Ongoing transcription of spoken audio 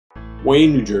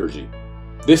Wayne, New Jersey.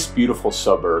 This beautiful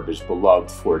suburb is beloved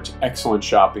for its excellent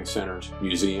shopping centers,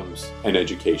 museums, and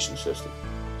education system.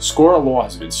 Scura Law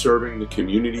has been serving the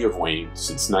community of Wayne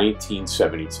since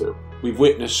 1972. We've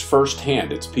witnessed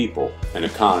firsthand its people and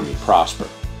economy prosper.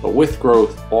 But with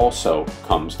growth also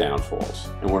comes downfalls,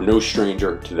 and we're no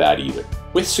stranger to that either.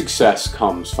 With success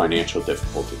comes financial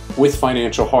difficulty. With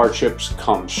financial hardships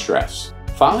comes stress.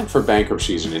 Filing for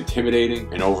bankruptcy is an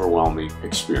intimidating and overwhelming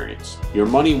experience. Your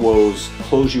money woes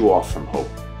close you off from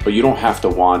hope, but you don't have to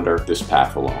wander this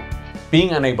path alone.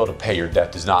 Being unable to pay your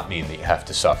debt does not mean that you have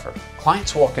to suffer.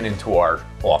 Clients walking into our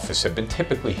office have been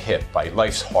typically hit by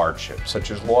life's hardships,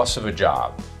 such as loss of a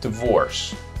job,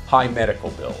 divorce, high medical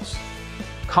bills.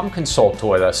 Come consult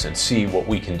with us and see what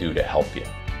we can do to help you.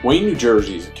 Wayne, New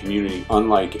Jersey is a community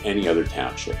unlike any other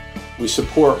township. We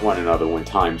support one another when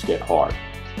times get hard.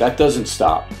 That doesn't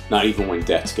stop, not even when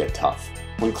debts get tough.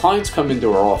 When clients come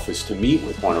into our office to meet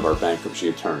with one of our bankruptcy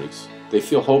attorneys, they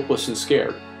feel hopeless and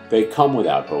scared. They come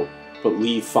without hope, but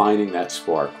leave finding that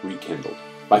spark rekindled.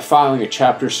 By filing a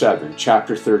Chapter 7,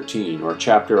 Chapter 13, or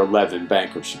Chapter 11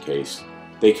 bankruptcy case,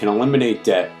 they can eliminate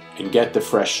debt and get the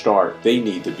fresh start they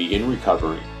need to begin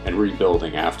recovering and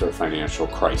rebuilding after a financial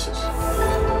crisis.